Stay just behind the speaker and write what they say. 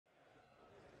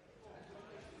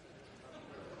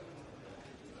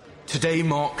Today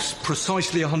marks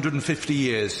precisely 150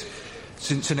 years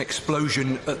since an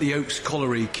explosion at the Oaks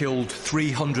Colliery killed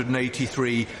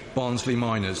 383 Barnsley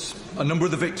miners. A number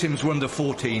of the victims were under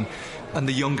 14 and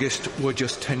the youngest were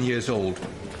just 10 years old.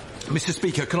 Mr.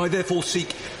 Speaker, can I therefore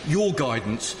seek your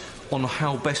guidance on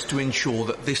how best to ensure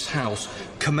that this House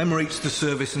commemorates the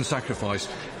service and sacrifice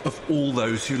of all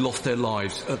those who lost their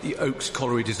lives at the Oaks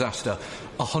Colliery disaster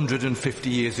 150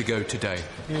 years ago today?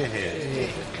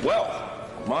 Well,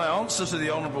 my answer to the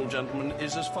honourable gentleman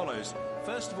is as follows.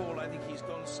 First of all, I think he's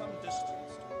gone some distance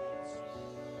towards...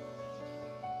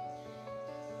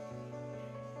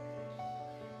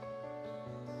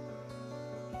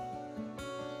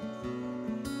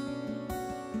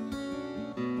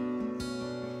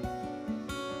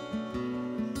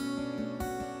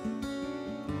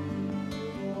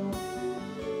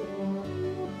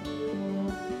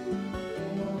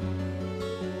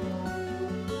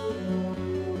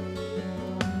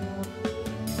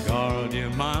 Guard your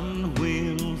man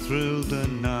wheel through the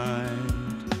night,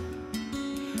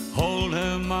 hold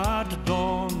him at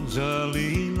dawn's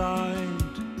early light,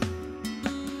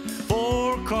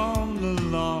 for come the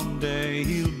long day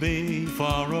he'll be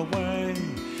far away,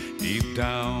 deep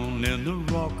down in the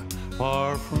rock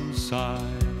far from sight.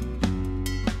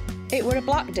 It were a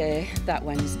black day that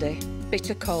Wednesday,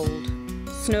 bitter cold,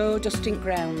 snow dusting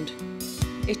ground.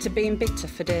 It had been bitter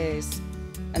for days,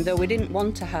 and though we didn't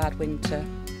want a hard winter,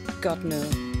 God no,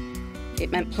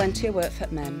 it meant plenty of work for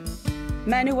men.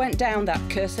 Men who went down that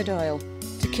cursed oil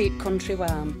to keep country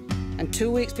warm, and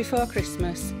 2 weeks before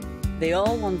Christmas, they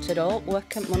all wanted all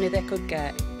work and money they could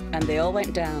get, and they all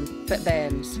went down for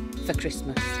bairns for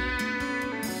Christmas.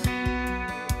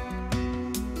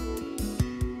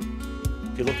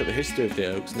 If you look at the history of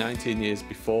the Oaks, 19 years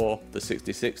before the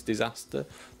 66 disaster,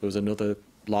 there was another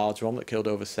large one that killed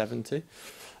over 70.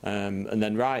 And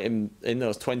then right in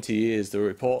those 20 years, there were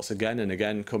reports again and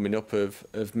again coming up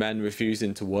of men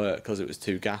refusing to work because it was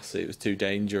too gassy, it was too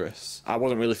dangerous. I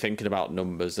wasn't really thinking about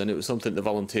numbers, and it was something the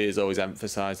volunteers always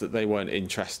emphasised, that they weren't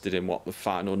interested in what the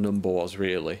final number was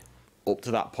really. Up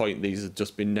to that point, these had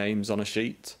just been names on a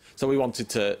sheet. So we wanted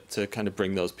to kind of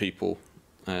bring those people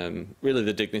really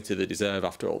the dignity they deserve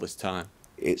after all this time.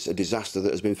 It's a disaster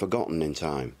that has been forgotten in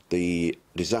time. The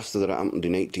disaster that happened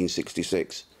in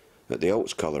 1866 at the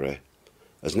Oaks Colliery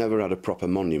has never had a proper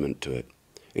monument to it.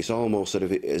 It's almost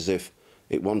as if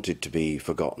it wanted to be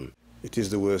forgotten. It is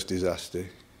the worst disaster,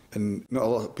 and not a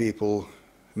lot of people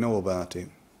know about it.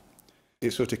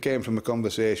 It sort of came from a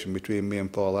conversation between me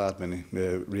and Paul Hardman,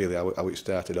 really how it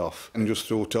started off. And just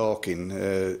through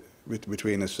talking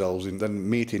between ourselves and then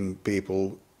meeting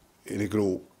people in a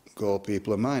group called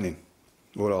People of Mining.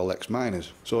 We're all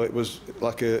ex-miners. So it was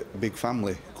like a big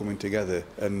family coming together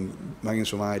and bringing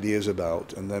some ideas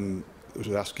about, and then it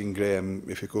was asking Graham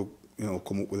if he could,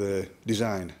 come up with a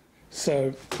design.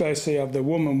 So basically you have the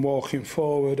woman walking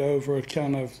forward over a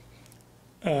kind of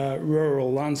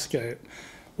rural landscape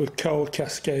with coal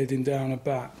cascading down her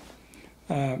back.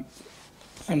 And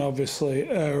obviously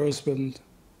her husband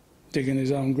digging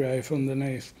his own grave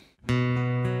underneath.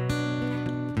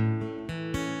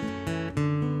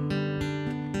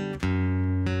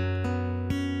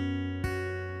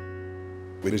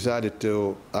 We decided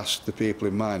to ask the people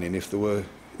in mining if they were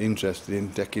interested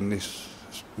in taking this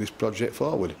project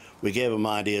forward. We gave them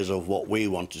ideas of what we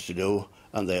wanted to do,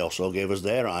 and they also gave us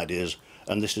their ideas,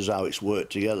 and this is how it's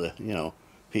worked together.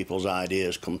 People's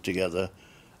ideas come together,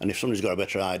 and if somebody's got a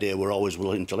better idea, we're always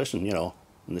willing to listen, and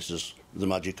this is the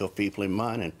magic of people in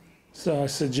mining. So I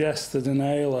suggested an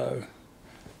halo.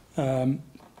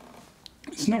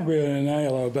 It's not really an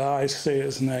halo, but I see it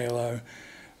as an halo.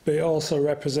 But it also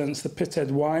represents the pithead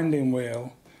winding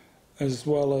wheel as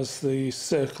well as the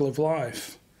circle of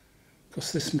life.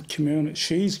 Because this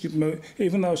community,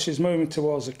 even though she's moving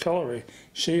towards a colliery,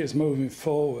 she is moving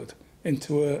forward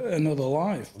into another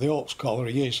life. The Oaks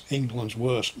Colliery is England's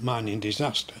worst mining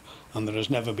disaster, and there has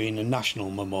never been a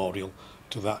national memorial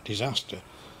to that disaster.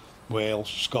 Wales,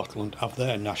 Scotland have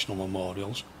their national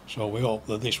memorials, so we hope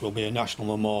that this will be a national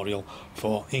memorial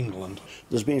for England.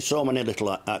 There's been so many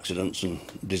little accidents and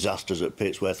disasters at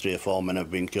pits where 3 or 4 men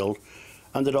have been killed,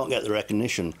 and they don't get the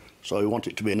recognition, so we want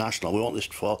it to be national. We want this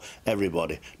for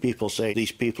everybody. People say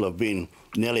these people have been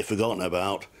nearly forgotten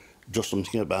about, just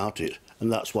something about it,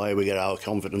 and that's why we get our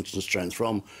confidence and strength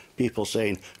from people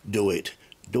saying, do it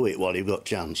while you've got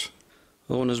chance.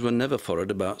 Owners were never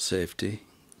forward about safety.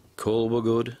 Coal were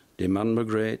good, demand were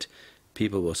great,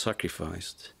 people were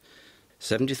sacrificed.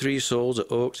 73 souls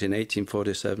at Oaks in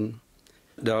 1847,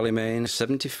 Darley Main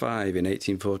 75 in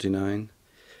 1849,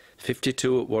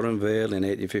 52 at Warren Vale in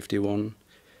 1851,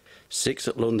 6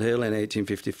 at Lundhill in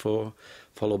 1854,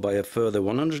 followed by a further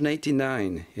 189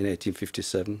 in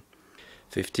 1857,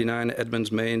 59 at Edmonds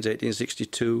Mains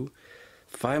 1862,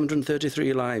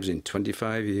 533 lives in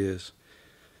 25 years.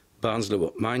 Barnsley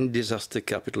was mine disaster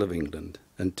capital of England,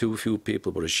 and too few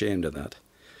people were ashamed of that.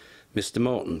 Mr.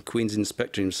 Morton, Queen's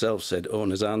Inspector himself, said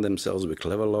owners armed themselves with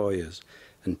clever lawyers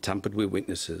and tampered with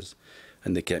witnesses,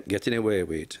 and they kept getting away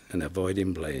with it and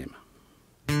avoiding blame.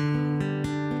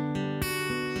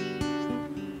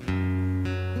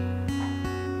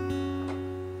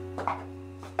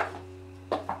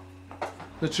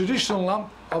 The traditional lamp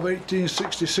of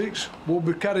 1866 will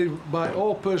be carried by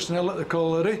all personnel at the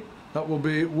colliery. That will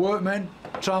be workmen,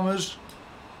 trammers,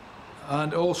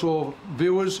 and also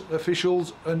viewers,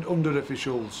 officials and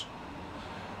under-officials.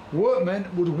 Workmen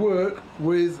would work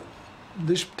with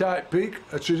this type pick,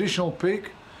 a traditional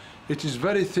pick. It is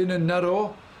very thin and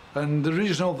narrow, and the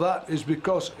reason of that is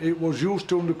because it was used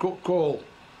to undercut coal,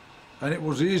 and it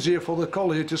was easier for the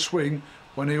collier to swing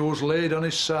when he was laid on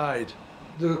his side.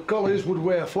 The colliers would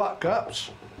wear flat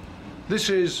caps. This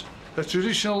is a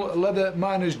traditional leather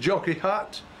miner's jockey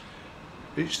hat.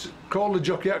 It's called a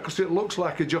jockey hat because it looks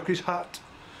like a jockey's hat,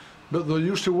 but they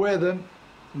used to wear them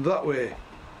that way.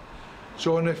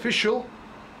 So an official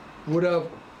would have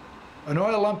an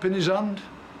oil lamp in his hand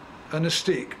and a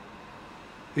stick.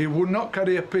 He would not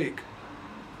carry a pick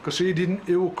because he didn't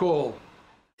hew coal.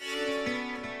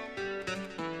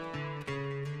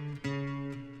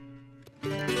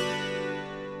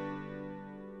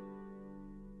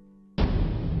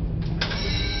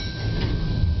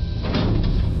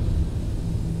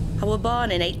 I was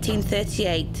born in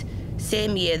 1838,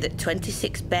 same year that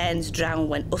 26 bairns drowned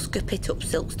when Usker Pit up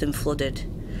Silkstone flooded.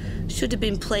 Should have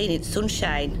been playing in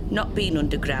sunshine, not being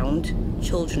underground,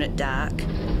 children at dark.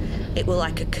 It were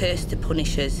like a curse to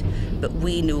punish us, but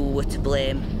we knew we were to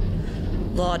blame.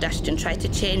 Lord Ashton tried to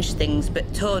change things,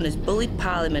 but Toners bullied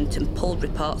Parliament and pulled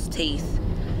reports' teeth.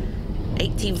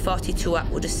 1842 Act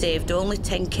would have saved only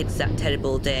 10 kids that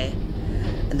terrible day,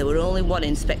 and there were only one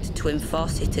inspector to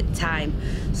enforce it at time,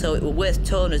 so it were worth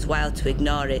Toners' while to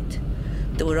ignore it.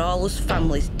 There were all us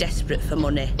families desperate for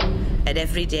money, and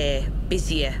every day,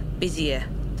 busier,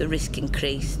 the risk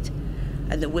increased,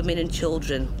 and the women and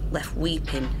children left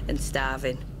weeping and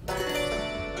starving.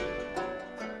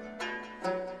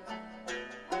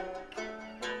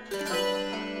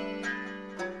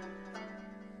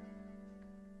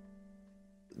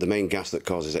 The main gas that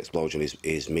causes explosion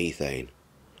is methane,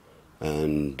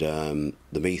 and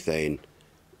the methane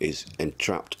is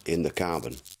entrapped in the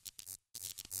carbon.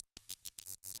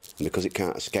 And because it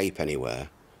can't escape anywhere,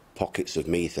 pockets of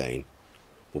methane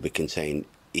will be contained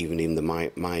even in the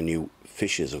minute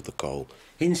fissures of the coal.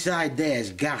 Inside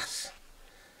there's gas.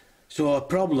 So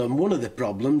one of the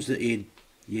problems that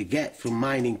you get from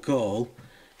mining coal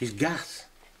is gas,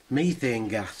 methane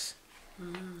gas.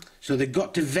 So they've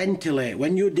got to ventilate.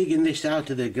 When you're digging this out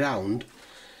of the ground,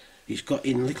 it's got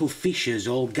in little fissures,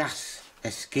 all gas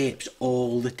escapes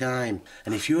all the time.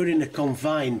 And if you're in a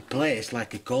confined place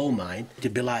like a coal mine,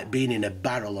 it'd be like being in a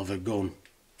barrel of a gun.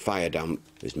 Fire damp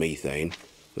is methane,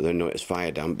 but they know it's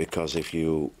fire damp because if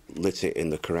you lit it in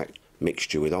the correct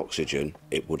mixture with oxygen,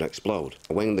 it would explode.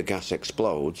 When the gas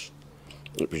explodes,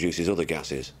 it produces other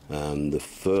gases. The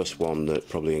first one that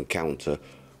probably encounter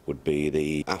would be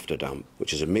the afterdamp,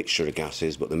 which is a mixture of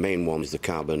gases, but the main one is the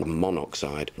carbon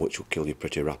monoxide, which will kill you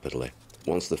pretty rapidly.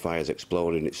 Once the fire's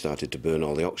exploded and it started to burn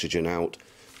all the oxygen out,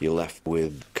 you're left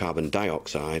with carbon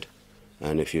dioxide,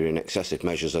 and if you're in excessive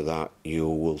measures of that, you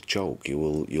will choke,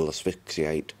 you'll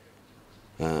asphyxiate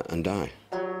and die.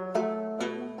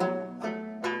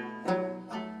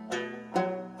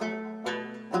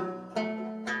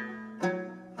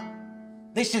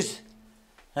 This is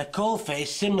a coal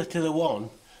face similar to the one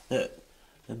that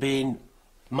had been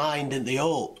mined at the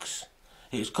Oaks.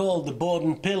 It's called the board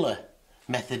and pillar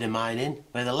method of mining,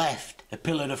 where they left a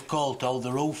pillar of coal to hold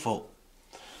the roof up.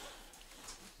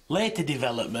 Later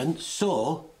developments,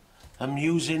 so I'm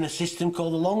using a system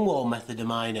called the longwall method of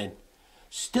mining.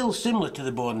 Still similar to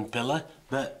the board and pillar,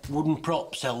 but wooden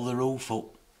props held the roof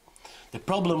up. The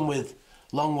problem with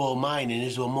longwall mining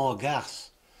is there were more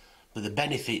gas, but the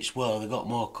benefits were they got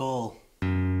more coal.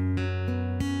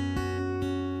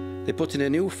 They put in a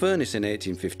new furnace in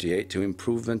 1858 to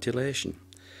improve ventilation.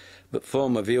 But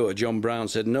former viewer John Brown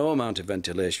said no amount of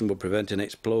ventilation would prevent an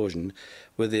explosion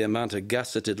with the amount of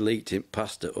gas that had leaked in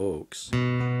past at Oaks.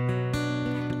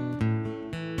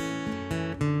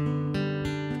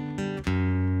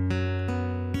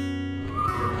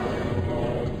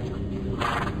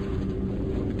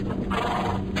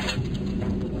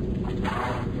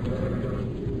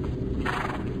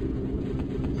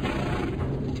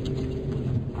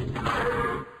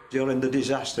 During the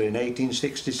disaster in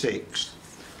 1866,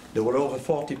 there were over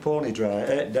 40 ponies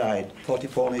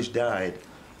died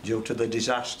due to the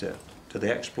disaster, to the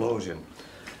explosion.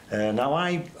 Now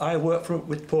I worked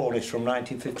with ponies from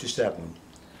 1957,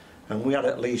 and we had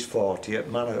at least 40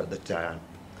 at Manor at the time.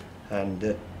 And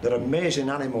they're amazing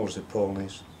animals, the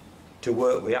ponies, to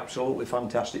work with, absolutely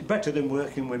fantastic. Better than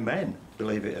working with men,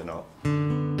 believe it or not.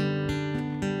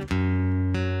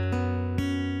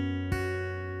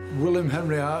 William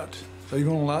Henry Hart, a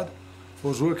young lad,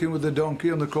 was working with the donkey,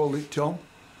 and they called it Tom.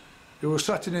 He was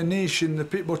sat in a niche in the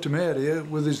pit bottom area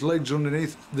with his legs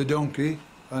underneath the donkey,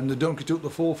 and the donkey took the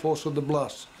full force of the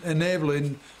blast,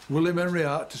 enabling William Henry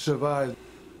Hart to survive.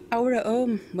 I were at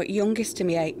home with youngest of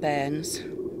me 8 bairns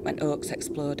when Oaks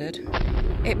exploded.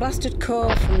 It blasted coal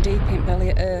from deep in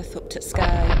belly of earth up to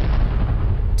sky,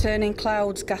 turning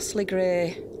clouds ghastly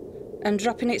grey and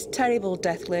dropping its terrible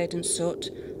death-laden soot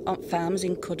on farms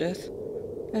in Cudworth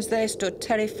as they stood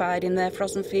terrified in their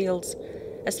frozen fields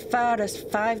as far as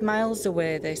 5 miles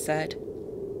away, they said.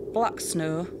 Black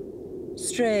snow,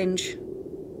 strange,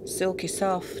 silky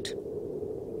soft,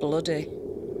 bloody.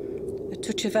 A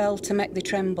touch of hell to make thee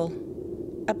tremble,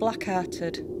 a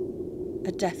black-hearted,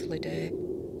 a deathly day.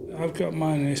 I've got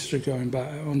mine history going back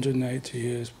 180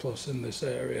 years plus in this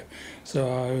area,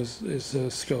 so it's a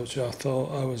sculpture I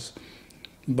thought I was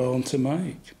born to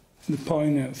make. The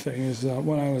poignant thing is that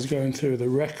when I was going through the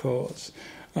records,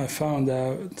 I found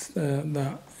out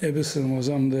that Ibison was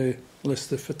on the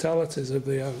list of fatalities of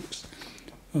the Oaks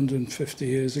 150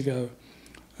 years ago,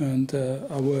 and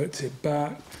I worked it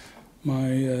back.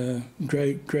 My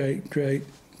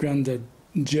great-great-great-granddad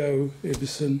Joe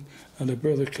Ibison had a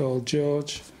brother called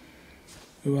George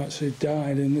who actually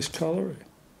died in this colliery,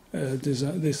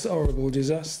 this horrible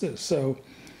disaster. So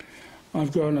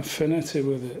I've got an affinity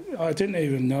with it. I didn't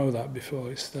even know that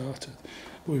before it started.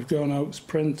 We've got an Oaks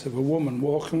print of a woman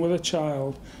walking with a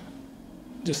child,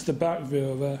 just the back view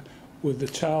of her, with the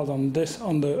child on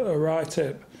the right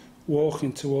hip,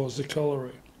 walking towards the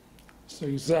colliery. So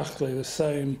exactly the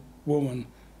same woman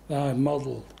that I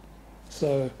modelled.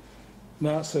 So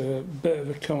that's a bit of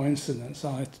a coincidence.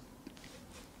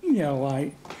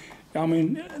 I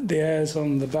mean, the hairs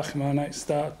on the back of my neck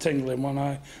start tingling when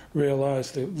I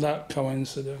realised that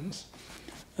coincidence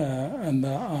and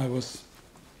that I was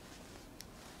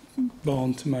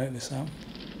born to make this happen.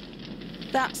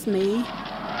 That's me,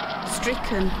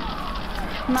 stricken.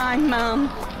 My man,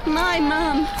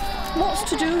 what's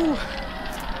to do?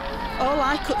 All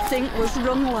I could think was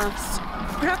run, lass,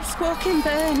 grab Squawking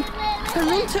Burn and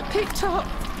run to Pit Top.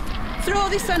 Throw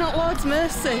this on at Lord's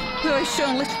mercy, though he's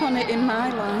shown little on it in my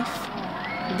life.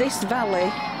 This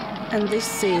valley and this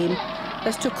scene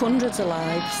has took hundreds of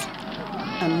lives,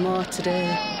 and more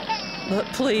today. But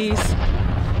please,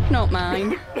 not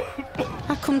mine.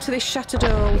 I come to this shattered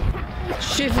hole,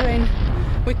 shivering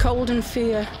with cold and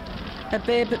fear, a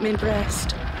babe at my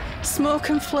breast, smoke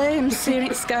and flames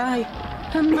searing sky,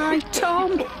 and my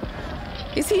Tom.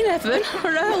 Is he in heaven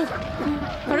or hell?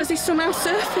 Or has he somehow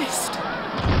surfaced?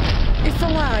 If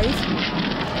alive,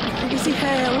 is he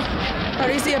hale? Or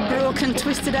is he a broken,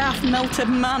 twisted, half-melted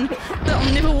man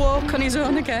that'll never walk on his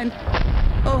own again?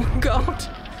 Oh God!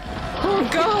 Oh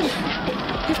God!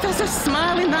 If there's a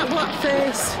smile in that black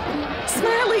face,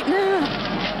 smile it now!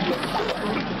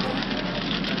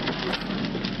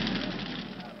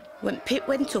 When Pit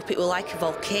went up, it was like a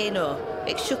volcano.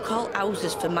 It shook all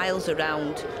houses for miles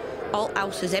around. All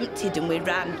houses emptied and we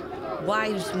ran.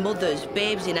 Wives, mothers,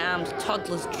 babes in arms,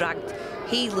 toddlers dragged,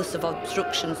 heedless of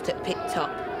obstructions to Pit Top.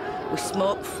 With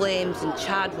smoke, flames and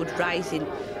charred wood rising,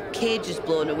 cages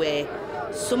blown away.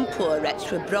 Some poor wretch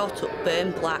were brought up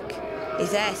burned black,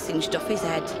 his hair singed off his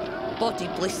head, body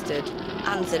blistered,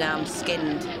 hands and arms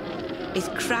skinned. His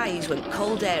cries when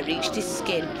cold air reached his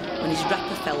skin when his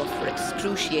wrapper fell off were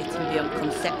excruciating beyond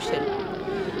conception.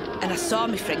 And I saw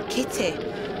my friend Kitty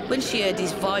when she heard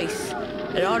his voice,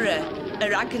 her horror,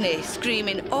 her agony,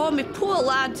 screaming, "Oh, my poor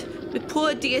lad, my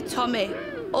poor dear Tommy,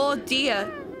 oh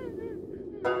dear."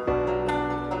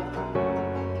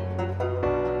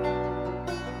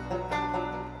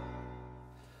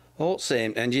 All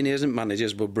same, engineers and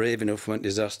managers were brave enough when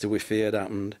disaster we feared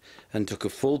happened and took a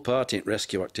full part in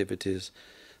rescue activities.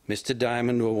 Mr.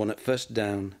 Diamond were one at first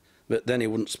down, but then he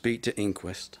wouldn't speak to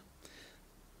inquest.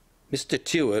 Mr.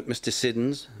 Tewart, Mr.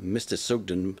 Siddons and Mr.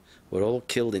 Sugden were all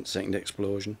killed in second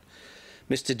explosion.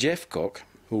 Mr. Jeffcock,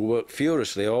 who worked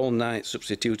furiously all night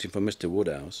substituting for Mr.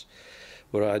 Woodhouse,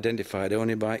 were identified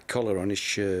only by a collar on his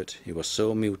shirt. He was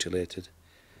so mutilated.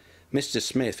 Mr.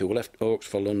 Smith, who left Oaks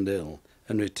for Lundell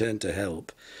and returned to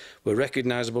help, were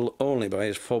recognisable only by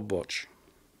his fob watch.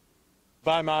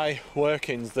 By my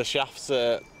workings, the shafts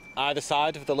are either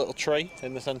side of the little tree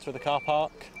in the centre of the car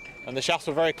park, and the shafts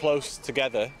were very close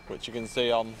together, which you can see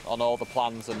on all the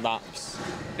plans and maps.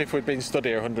 If we'd been stood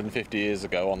here 150 years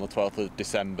ago on the 12th of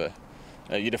December,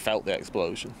 you'd have felt the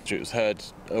explosion. It was heard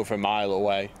over a mile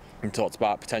away and talked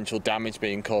about potential damage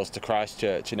being caused to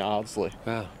Christchurch in Ardsley,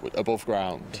 above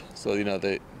ground. So, you know,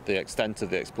 the extent of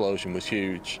the explosion was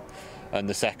huge. And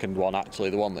the second one, actually,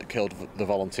 the one that killed the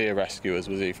volunteer rescuers,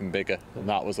 was even bigger. And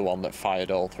that was the one that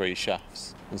fired all 3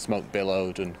 shafts. And smoke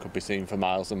billowed and could be seen for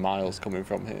miles and miles coming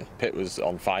from here. Pit was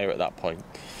on fire at that point.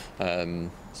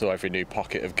 So every new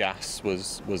pocket of gas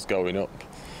was going up.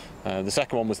 The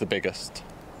second one was the biggest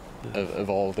of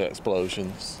all the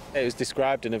explosions. It was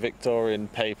described in a Victorian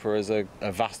paper as a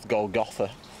vast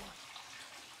Golgotha.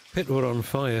 Pit were on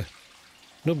fire.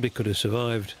 Nobody could have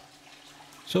survived.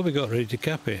 So we got ready to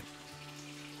cap it.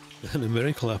 Then a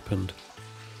miracle happened.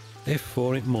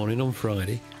 F4 in the morning on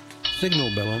Friday, signal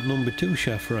bell on number 2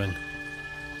 shaft rang.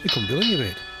 We couldn't believe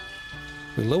it.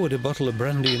 We lowered a bottle of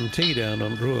brandy and tea down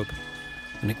on rope,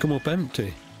 and it come up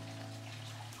empty.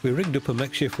 We rigged up a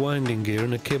makeshift winding gear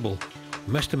and a kibble.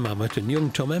 Master Mammoth and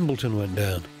young Tom Embleton went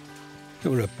down. It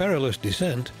were a perilous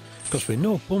descent, because with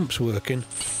no pumps working,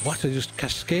 water just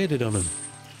cascaded on them.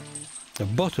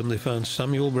 At bottom they found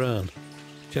Samuel Brown,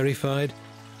 terrified,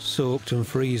 soaked and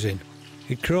freezing.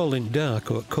 He crawled in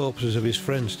dark over corpses of his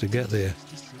friends to get there.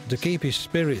 To keep his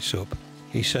spirits up,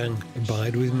 he sang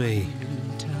 "Abide With Me."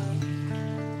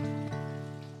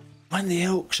 When the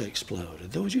Oaks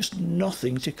exploded, there was just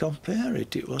nothing to compare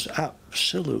it. It was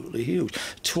absolutely huge.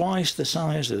 Twice the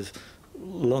size of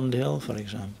Lund Hill, for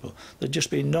example. There'd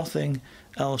just been nothing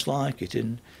else like it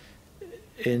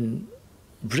in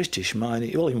British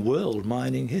mining, well, in world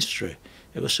mining history.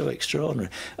 It was so extraordinary.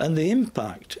 And the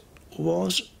impact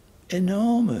was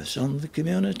enormous on the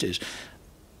communities.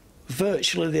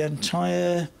 Virtually the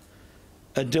entire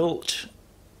adult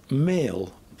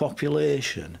male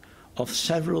population of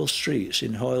several streets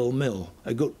in Hoyle Mill,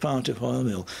 a good part of Hoyle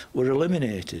Mill, were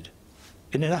eliminated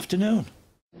in an afternoon.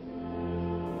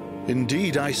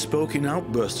 Indeed, I spoke in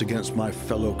outbursts against my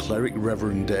fellow cleric,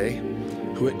 Reverend Day,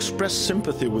 who expressed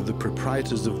sympathy with the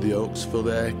proprietors of the Oaks for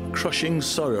their crushing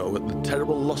sorrow at the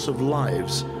terrible loss of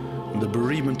lives and the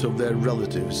bereavement of their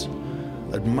relatives,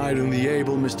 admiring the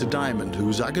able Mr. Diamond,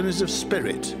 whose agonies of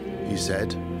spirit, he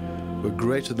said, were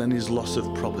greater than his loss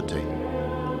of property.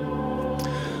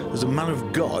 As a man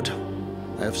of God,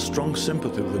 I have strong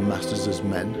sympathy with the masters as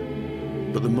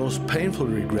men, but the most painful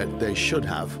regret they should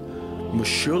have must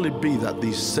surely be that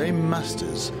these same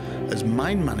masters, as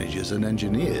mine managers and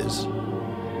engineers,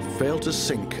 fail to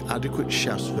sink adequate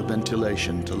shafts for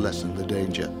ventilation to lessen the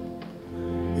danger.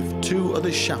 If 2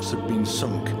 other shafts had been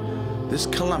sunk, this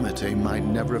calamity might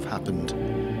never have happened,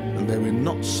 and they were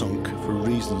not sunk for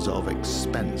reasons of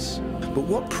expense. But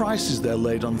what price is there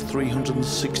laid on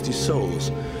 360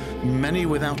 souls, many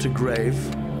without a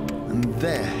grave, and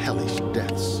their hellish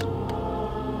deaths?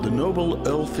 The noble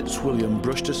Earl Fitzwilliam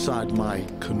brushed aside my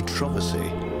controversy,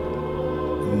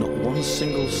 and not one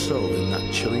single soul in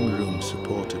that chilling room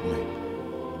supported me.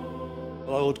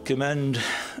 Well, I would commend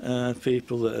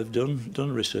people that have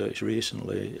done research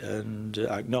recently and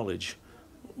acknowledge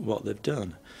what they've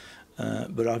done.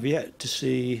 But I've yet to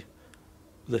see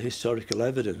the historical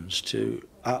evidence to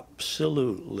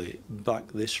absolutely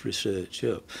back this research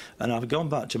up. And I've gone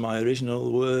back to my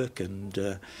original work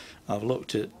and I've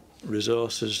looked at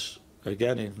resources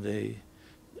again in the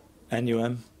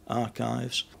NUM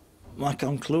archives. My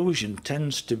conclusion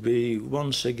tends to be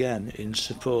once again in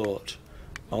support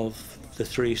of the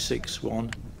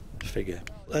 361 figure.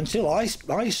 Until I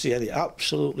see any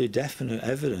absolutely definite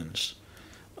evidence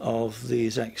of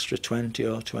these extra 20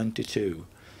 or 22,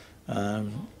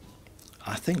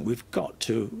 I think we've got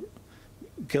to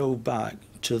go back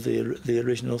to the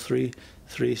original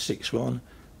 361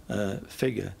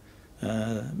 figure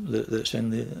that's in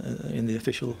the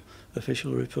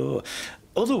official report.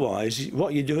 Otherwise,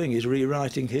 what you're doing is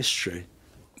rewriting history.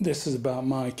 This is about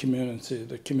my community,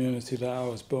 the community that I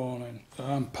was born in.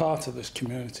 I'm part of this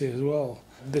community as well.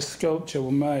 This sculpture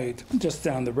was made just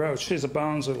down the road. She's a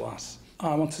Barnsley lass.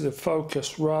 I wanted to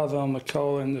focus rather on the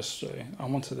coal industry. I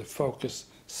wanted to focus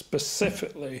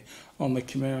specifically on the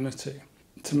community.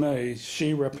 To me,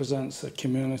 she represents the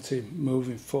community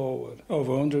moving forward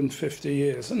over 150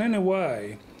 years. And in a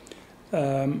way,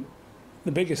 the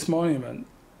biggest monument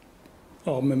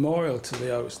or memorial to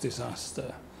the Oaks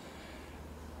disaster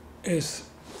is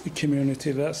the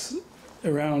community that's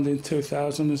around in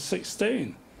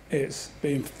 2016. It's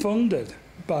being funded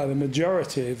by the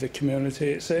majority of the community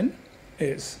it's in.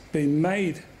 It's been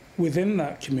made within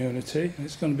that community, and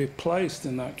it's going to be placed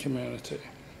in that community.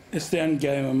 It's the end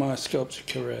game of my sculpture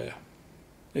career.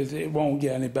 It won't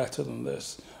get any better than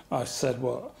this. I said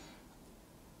what?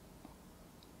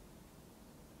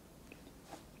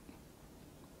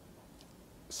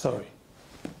 Sorry.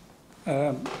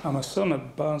 I'm a son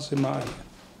of Barnsley Minor,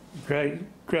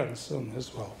 great-grandson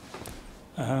as well.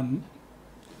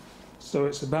 So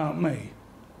it's about me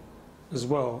as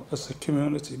well as the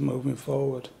community moving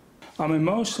forward. I'm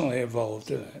emotionally involved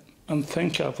in it and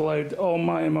think I've laid all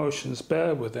my emotions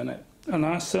bare within it. And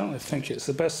I certainly think it's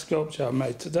the best sculpture I've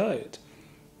made to date.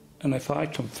 And if I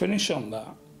can finish on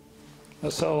that,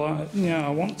 that's all I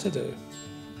want to do.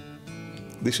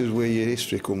 This is where your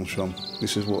history comes from.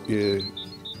 This is what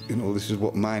this is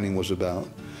what mining was about.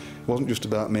 It wasn't just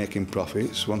about making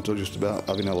profits. It wasn't just about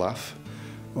having a laugh.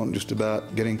 It wasn't just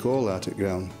about getting coal out of the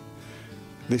ground.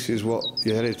 This is what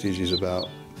your heritage is about.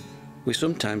 We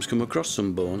sometimes come across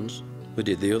some bones. We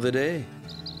did the other day,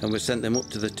 and we sent them up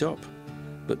to the top,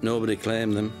 but nobody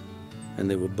claimed them, and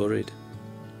they were buried.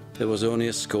 There was only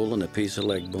a skull and a piece of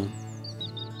leg bone.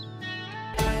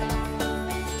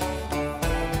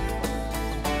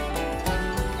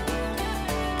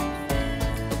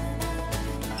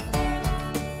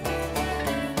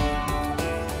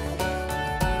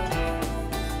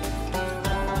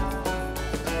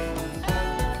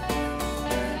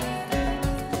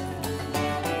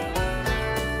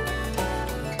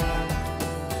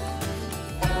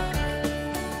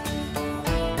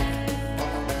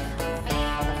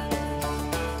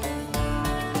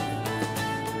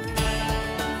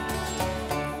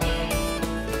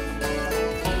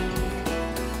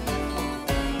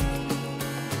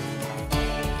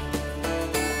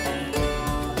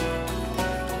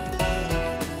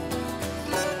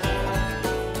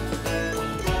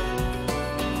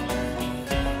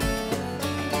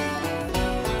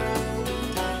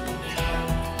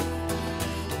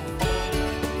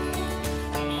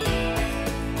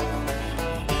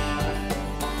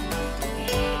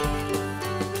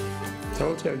 I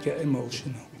told you I'd get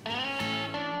emotional.